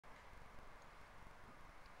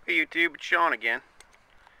Hey YouTube, it's Sean again,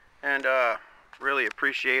 and really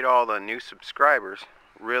appreciate all the new subscribers.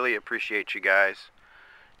 Really appreciate you guys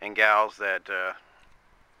and gals that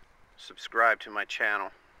subscribe to my channel.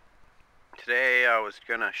 Today I was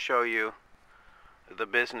gonna show you the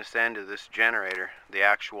business end of this generator, the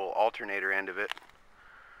actual alternator end of it,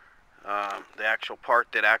 the actual part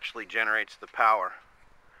that actually generates the power.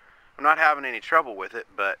 I'm not having any trouble with it,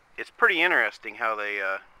 but it's pretty interesting how they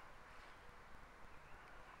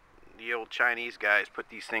the old Chinese guys put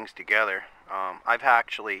these things together. I've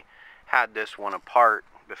actually had this one apart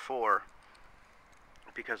before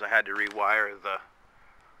because I had to rewire the,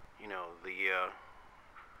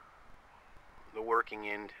 the working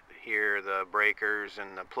end here, the breakers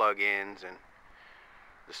and the plug-ins and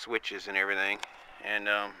the switches and everything, and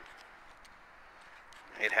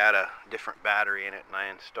it had a different battery in it, and I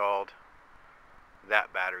installed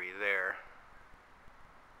that battery there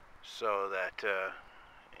so that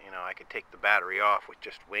I could take the battery off with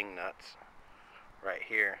just wing nuts right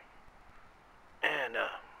here, and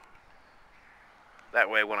that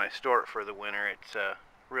way when I store it for the winter, it's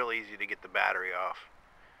real easy to get the battery off.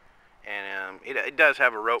 And it does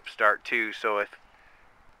have a rope start too, so if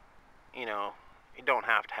you don't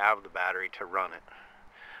have to have the battery to run it.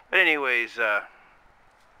 But anyways,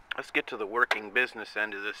 let's get to the working business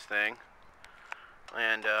end of this thing,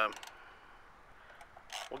 and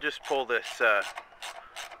we'll just pull this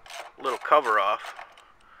little cover off.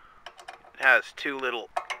 It has two little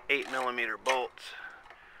 8mm bolts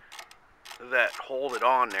that hold it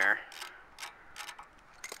on there,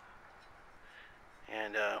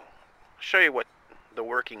 and show you what the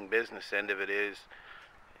working business end of it is.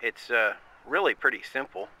 It's really pretty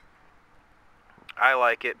simple. I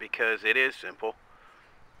like it because it is simple.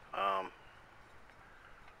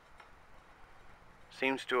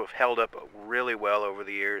 Seems to have held up really well over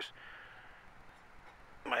the years.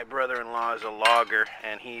 My brother-in-law is a logger,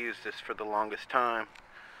 and he used this for the longest time.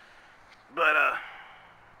 But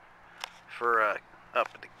for up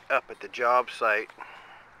at the job site.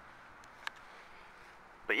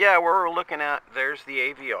 But yeah, where we're looking at, there's the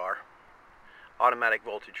AVR, automatic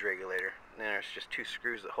voltage regulator. And there's just two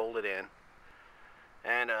screws that hold it in.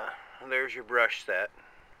 And there's your brush set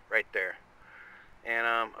right there.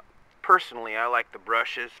 And personally, I like the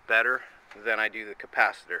brushes better than I do the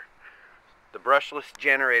capacitor. The brushless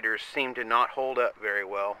generators seem to not hold up very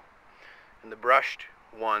well, and the brushed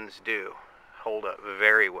ones do hold up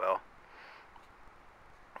very well.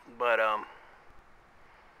 But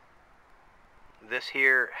this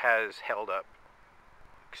here has held up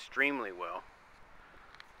extremely well.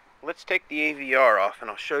 Let's take the AVR off, and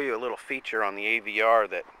I'll show you a little feature on the AVR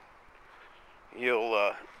that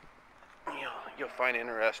you'll find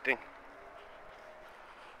interesting.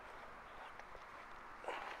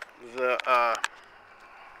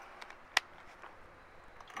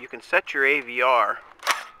 You can set your AVR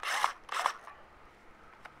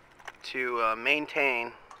to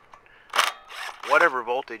maintain whatever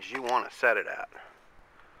voltage you want to set it at,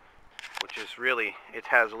 which is really, it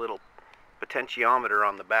has a little potentiometer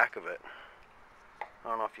on the back of it. I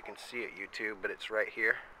don't know if you can see it, YouTube, but it's right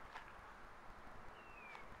here.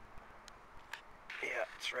 Yeah,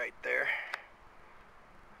 it's right there.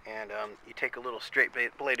 And you take a little straight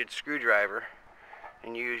bladed screwdriver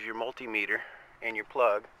and you use your multimeter and your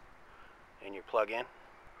plug in,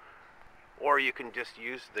 or you can just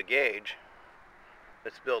use the gauge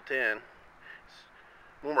that's built in.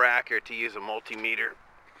 It's more accurate to use a multimeter.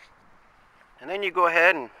 And then you go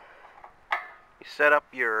ahead and you set up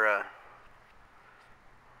your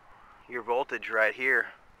voltage right here,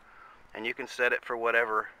 and you can set it for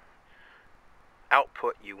whatever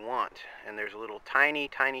output you want. And there's a little tiny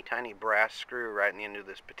brass screw right in the end of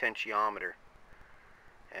this potentiometer.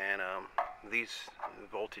 And these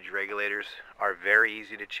voltage regulators are very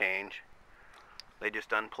easy to change. They just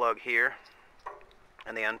unplug here,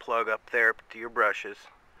 and they unplug up there to your brushes,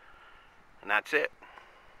 and that's it.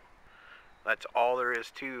 That's all there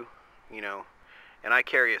is to, and I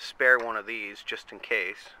carry a spare one of these just in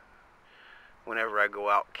case whenever I go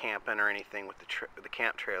out camping or anything with the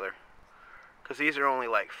camp trailer, because these are only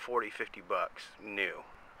like 40-50 bucks new.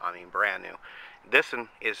 I mean, brand new. This one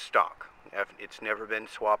is stock. It's never been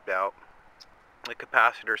swapped out. The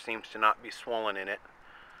capacitor seems to not be swollen in it.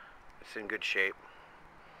 It's in good shape.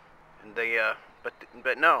 And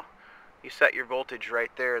but no, you set your voltage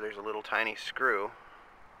right there. There's a little tiny screw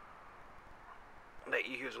that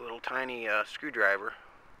you use a little tiny screwdriver,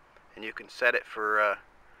 and you can set it for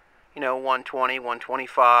 120,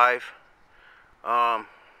 125.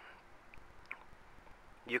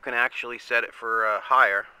 You can actually set it for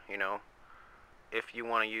higher, if you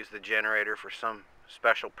want to use the generator for some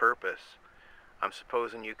special purpose, I'm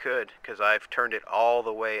supposing you could, because I've turned it all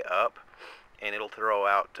the way up and it'll throw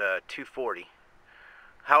out 240.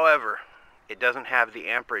 However, it doesn't have the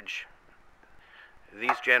amperage.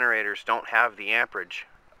 These generators don't have the amperage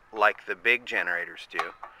like the big generators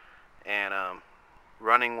do, and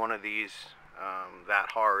running one of these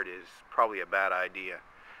that hard is probably a bad idea,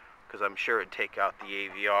 because I'm sure it'd take out the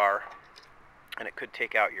AVR and it could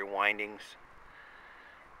take out your windings.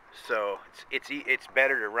 So it's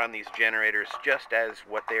better to run these generators just as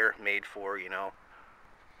what they're made for, you know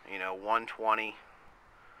 120,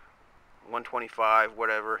 125,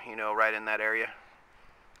 whatever, right in that area.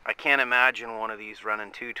 I can't imagine one of these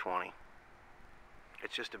running 220.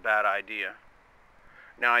 It's just a bad idea.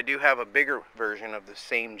 Now I do have a bigger version of the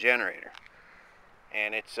same generator,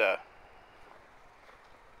 and it's a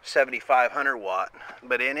 7500 watt,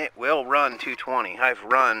 but in it will run 220. I've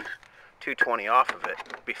run 220 off of it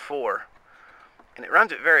before, and it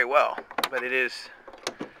runs it very well, but it's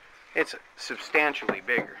substantially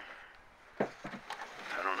bigger.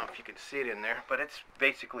 I don't know if you can see it in there, but it's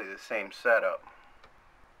basically the same setup.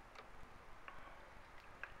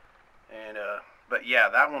 And but yeah,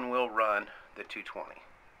 that one will run the 220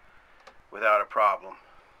 without a problem,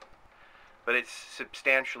 but it's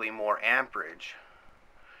substantially more amperage.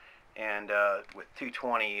 And with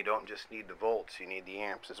 220, you don't just need the volts, you need the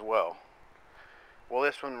amps as well. Well,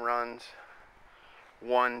 this one runs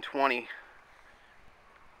 120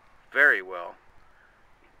 very well,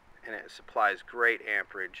 and it supplies great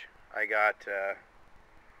amperage. I got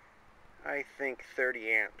I think 30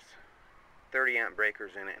 amp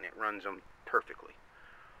breakers in it, and it runs them perfectly.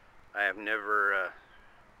 I have never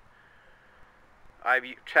I've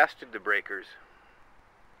tested the breakers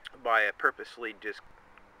by purposely just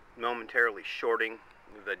momentarily shorting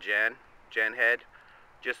the gen head,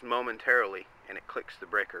 just momentarily, and it clicks the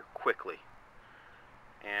breaker quickly.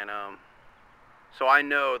 And so I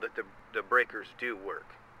know that the breakers do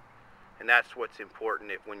work, and that's what's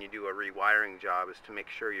important when you do a rewiring job, is to make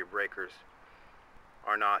sure your breakers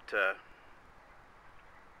are not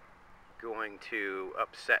going to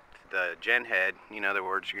upset the gen head. In other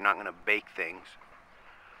words, you're not going to bake things,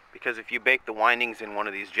 because if you bake the windings in one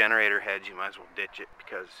of these generator heads, you might as well ditch it,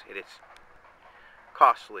 because it is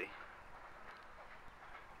costly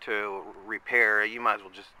to repair. You might as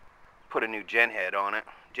well just put a new gen head on it,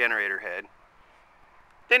 generator head.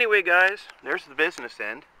 Anyway guys, there's the business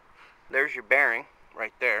end. There's your bearing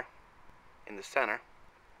right there in the center,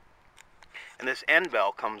 and this end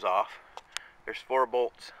bell comes off. There's 4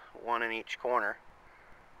 bolts, 1 in each corner,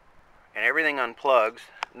 and everything unplugs.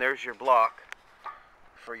 And there's your block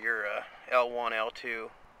for your L1, L2,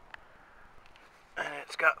 and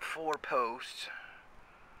it's got 4 posts.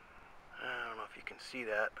 I don't know if you can see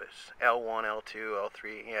that, but it's L1, L2,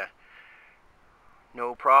 L3, yeah,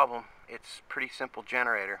 no problem. It's pretty simple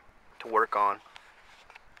generator to work on,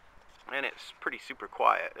 and it's pretty super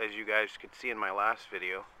quiet, as you guys could see in my last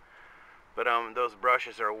video. But those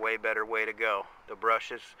brushes are a way better way to go. The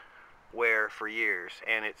brushes wear for years,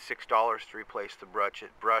 and it's $6 to replace the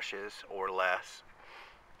brushes or less.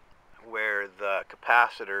 Where the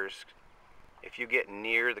capacitors, if you get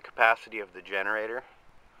near the capacity of the generator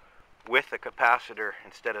with the capacitor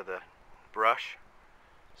instead of the brush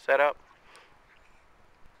setup,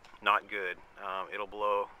 not good. It'll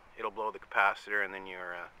blow the capacitor, and then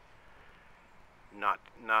you're not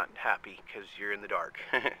happy because you're in the dark.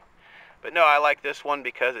 But no, I like this one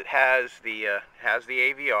because it has the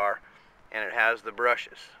AVR and it has the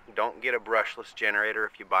brushes. Don't get a brushless generator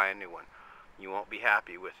if you buy a new one. You won't be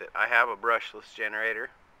happy with it. I have a brushless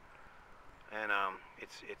generator, and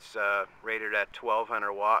it's rated at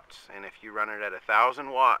 1200 watts, and if you run it at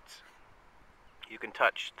 1000 watts, you can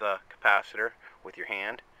touch the capacitor with your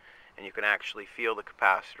hand, and you can actually feel the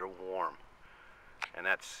capacitor warm, and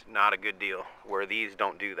that's not a good deal, where these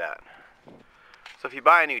don't do that. So if you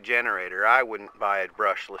buy a new generator, I wouldn't buy a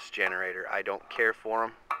brushless generator. I don't care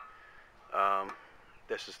for them.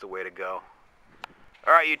 This is the way to go.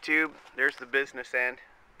 Alright YouTube, there's the business end.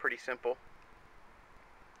 Pretty simple.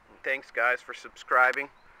 And thanks guys for subscribing.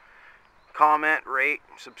 Comment, rate,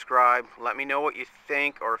 subscribe. Let me know what you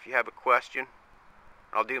think, or if you have a question.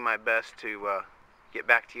 I'll do my best to get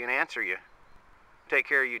back to you and answer you. Take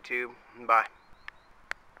care YouTube. Bye.